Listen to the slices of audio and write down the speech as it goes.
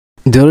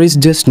There is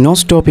just no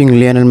stopping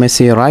Lionel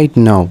Messi right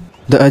now.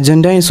 The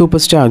Argentine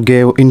superstar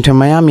gave Inter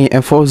Miami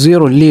a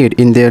 4-0 lead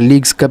in their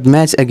Leagues Cup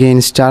match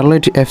against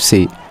Charlotte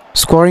FC,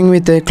 scoring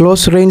with a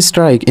close-range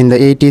strike in the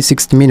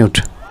 86th minute.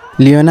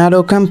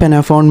 Leonardo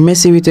Campana found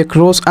Messi with a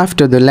cross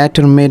after the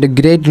latter made a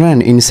great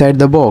run inside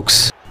the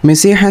box.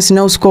 Messi has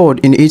now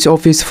scored in each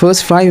of his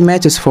first 5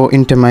 matches for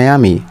Inter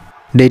Miami,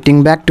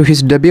 dating back to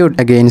his debut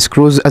against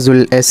Cruz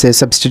Azul as a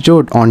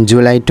substitute on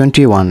July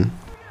 21.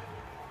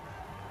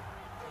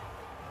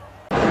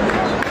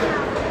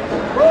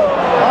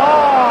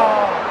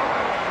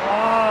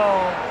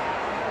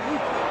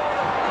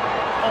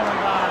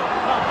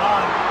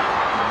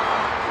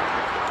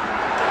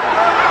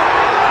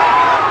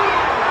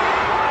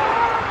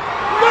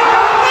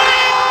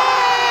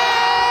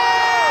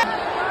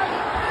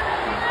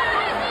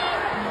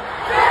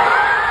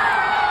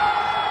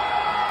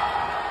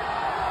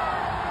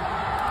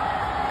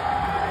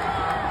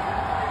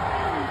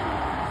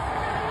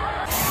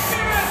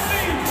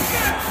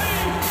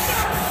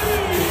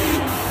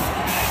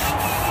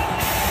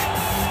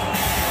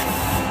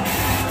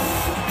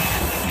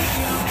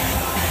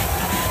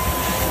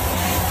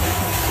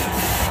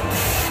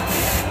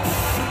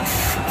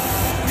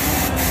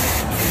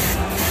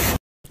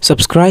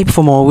 Subscribe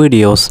for more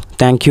videos.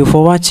 Thank you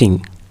for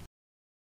watching.